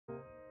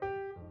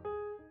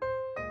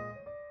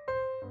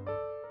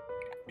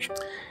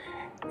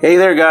Hey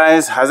there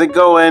guys, how's it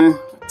going?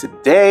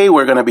 Today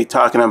we're going to be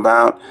talking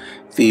about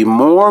the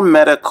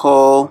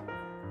MooreBrand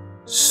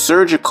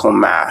Surgical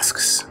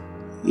Masks.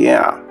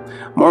 Yeah,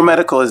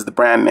 MooreBrand is the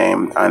brand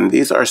name, and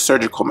these are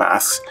surgical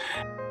masks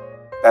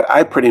that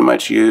I pretty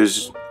much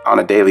use on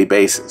a daily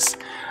basis.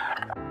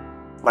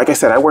 Like I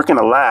said, I work in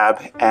a lab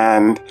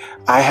and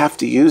I have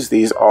to use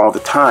these all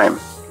the time.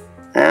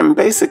 And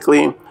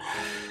basically,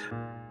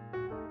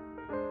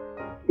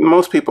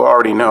 most people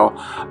already know,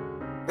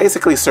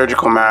 basically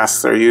surgical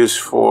masks are used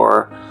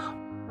for,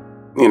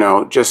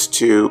 just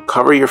to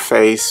cover your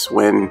face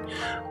when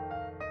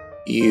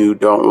you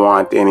don't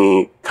want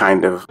any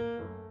kind of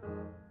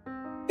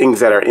things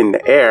that are in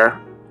the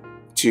air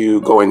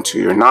to go into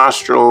your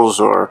nostrils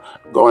or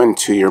go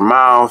into your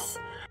mouth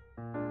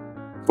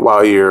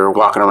while you're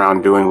walking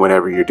around doing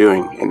whatever you're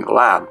doing in the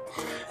lab.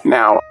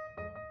 Now,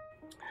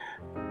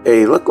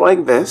 they look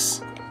like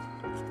this.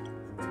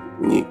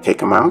 You take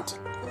them out.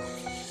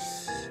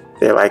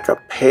 They're like a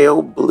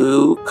pale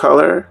blue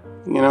color,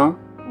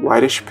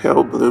 whitish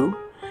pale blue.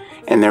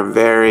 And they're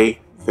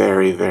very,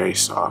 very, very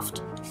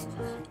soft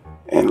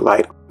and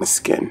light on the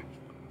skin.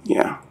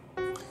 Yeah.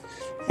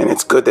 And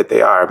it's good that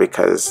they are,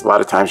 because a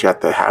lot of times you have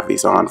to have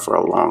these on for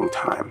a long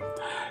time.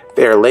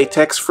 They're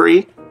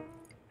latex-free.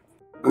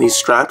 These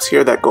straps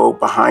here that go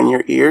behind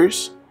your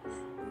ears,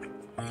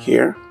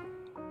 here.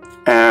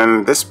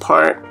 And this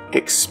part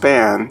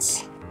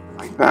expands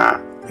like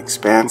that.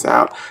 Expands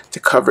out to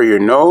cover your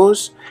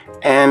nose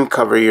and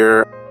cover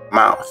your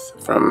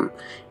mouth from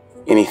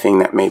anything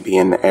that may be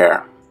in the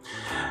air.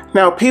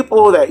 Now,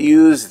 people that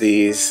use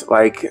these,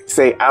 like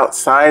say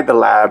outside the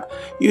lab,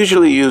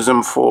 usually use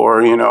them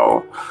for,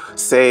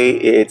 say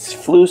it's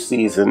flu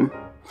season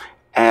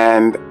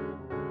and,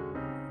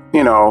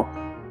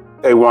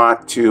 they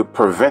want to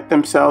prevent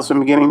themselves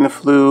from getting the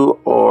flu,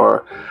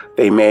 or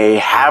they may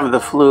have the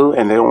flu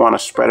and they don't want to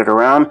spread it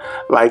around.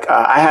 Like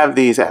I have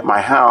these at my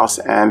house,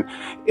 and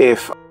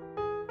if,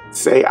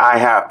 say I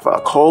have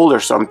a cold or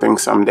something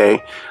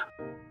someday,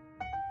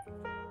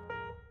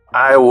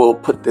 I will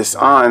put this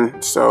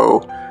on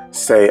so,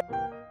 say,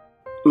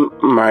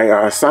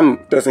 my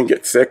son doesn't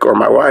get sick, or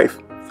my wife.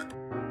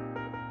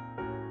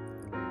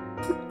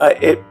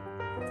 It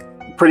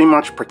pretty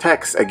much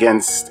protects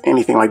against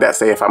anything like that.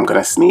 Say if I'm going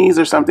to sneeze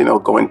or something, it'll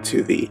go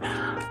into the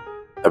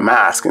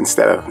mask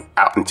instead of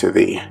out into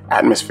the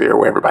atmosphere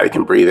where everybody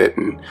can breathe it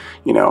and,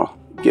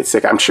 get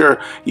sick. I'm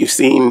sure you've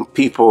seen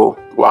people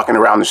walking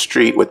around the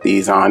street with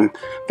these on.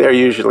 They're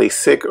usually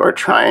sick or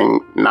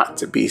trying not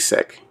to be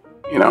sick,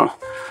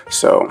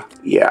 So,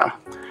 yeah.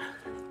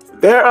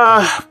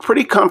 They're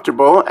pretty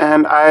comfortable,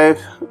 and I've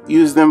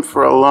used them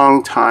for a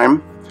long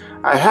time.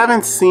 I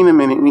haven't seen them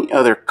in any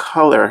other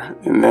color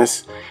than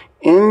this.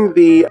 In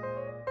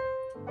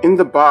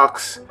the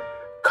box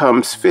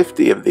comes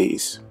 50 of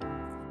these.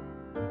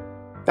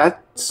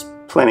 That's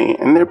plenty,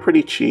 and they're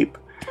pretty cheap.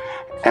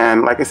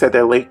 And like I said,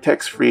 they're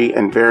latex free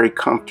and very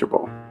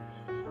comfortable.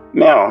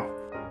 Now,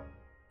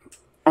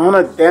 on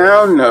a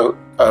down note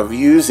of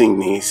using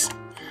these,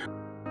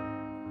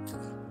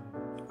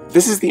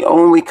 this is the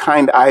only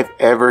kind I've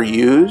ever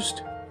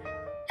used,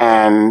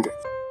 and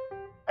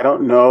I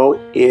don't know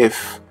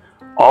if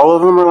all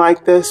of them are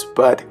like this,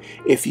 but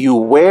if you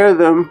wear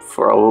them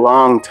for a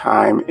long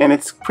time, and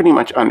it's pretty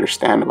much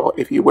understandable,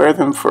 if you wear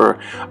them for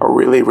a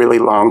really, really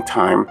long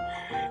time,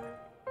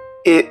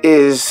 it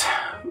is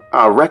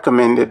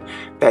recommended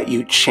that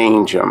you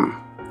change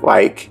them,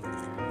 like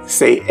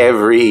say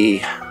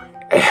every,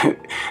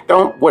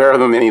 don't wear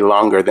them any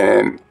longer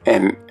than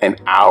an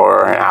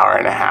hour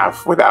and a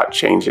half without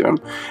changing them,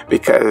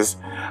 because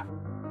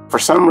for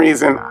some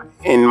reason,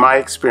 in my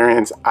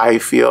experience, I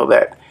feel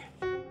that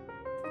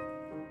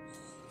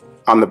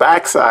on the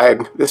back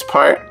side, this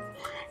part,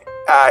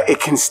 it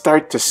can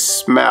start to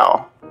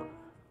smell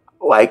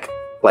like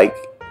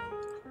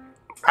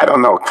I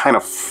don't know, kind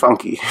of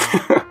funky.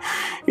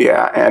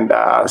 Yeah, and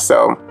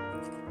so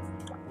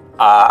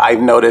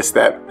I've noticed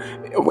that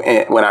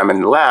when I'm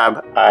in the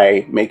lab,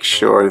 I make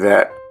sure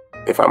that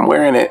if I'm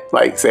wearing it,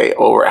 like say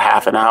over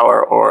half an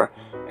hour or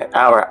an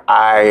hour,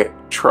 I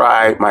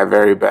try my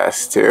very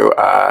best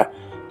to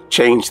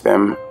change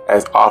them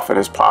as often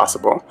as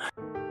possible.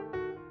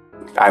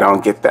 I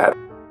don't get that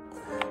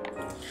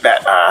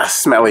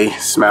smelly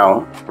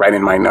smell right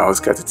in my nose,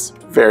 because it's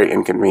very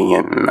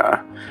inconvenient, and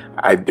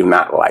I do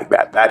not like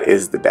that. That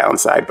is the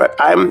downside, but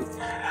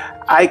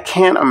I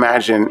can't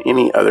imagine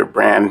any other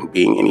brand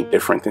being any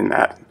different than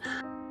that.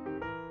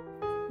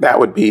 That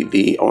would be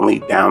the only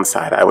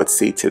downside I would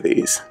see to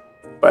these.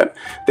 But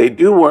they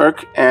do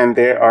work, and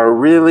they are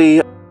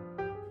really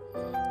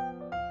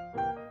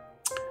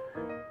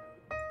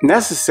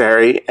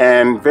necessary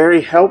and very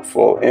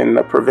helpful in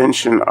the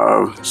prevention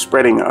of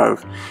spreading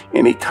of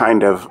any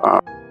kind of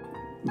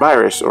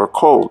virus or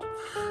cold,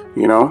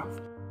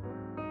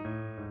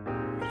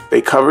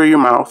 They cover your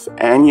mouth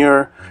and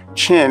your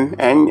chin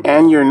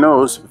and your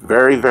nose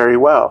very, very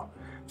well.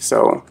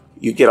 So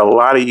you get a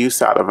lot of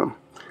use out of them.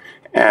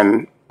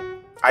 And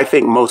I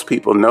think most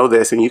people know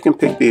this, and you can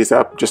pick these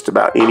up just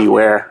about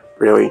anywhere,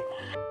 really.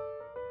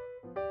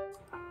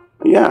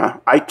 Yeah,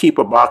 I keep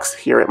a box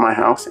here at my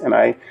house, and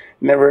I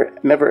never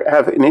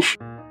have an issue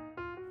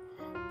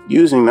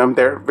using them.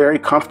 They're very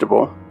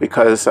comfortable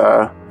because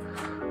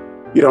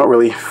you don't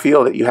really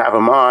feel that you have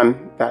them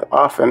on that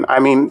often. I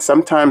mean,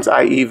 sometimes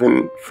I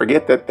even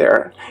forget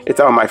that it's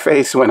on my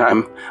face when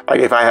I'm,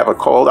 like, if I have a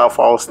cold, I'll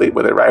fall asleep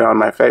with it right on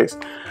my face.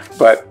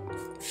 But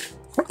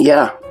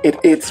yeah,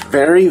 it's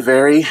very,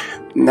 very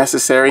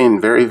necessary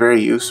and very, very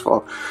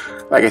useful.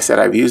 Like I said,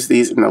 I've used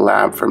these in the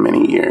lab for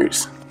many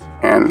years,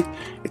 and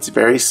it's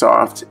very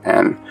soft.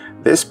 And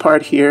this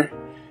part here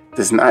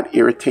does not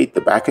irritate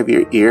the back of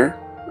your ear.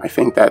 I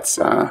think that's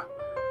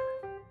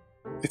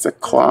it's a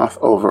cloth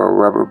over a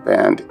rubber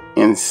band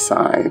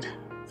inside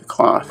the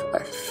cloth.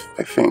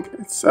 I think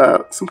it's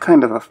some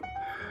kind of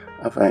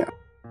a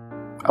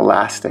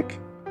elastic.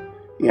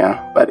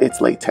 Yeah, but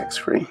it's latex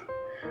free.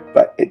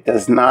 But it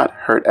does not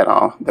hurt at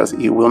all.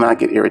 You will not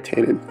get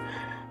irritated.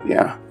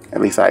 Yeah,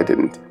 at least I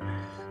didn't.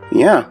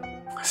 Yeah,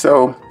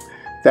 so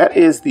that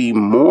is the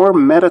Moore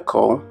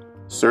Medical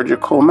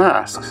surgical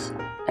masks,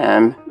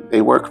 and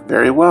they work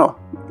very well.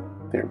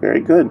 They're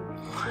very good.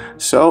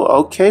 So,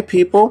 okay,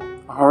 people.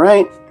 All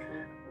right,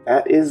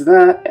 that is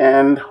that,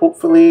 and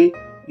hopefully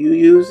you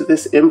use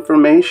this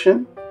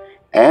information,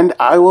 and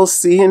I will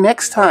see you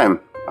next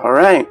time. All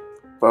right,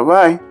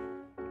 bye-bye.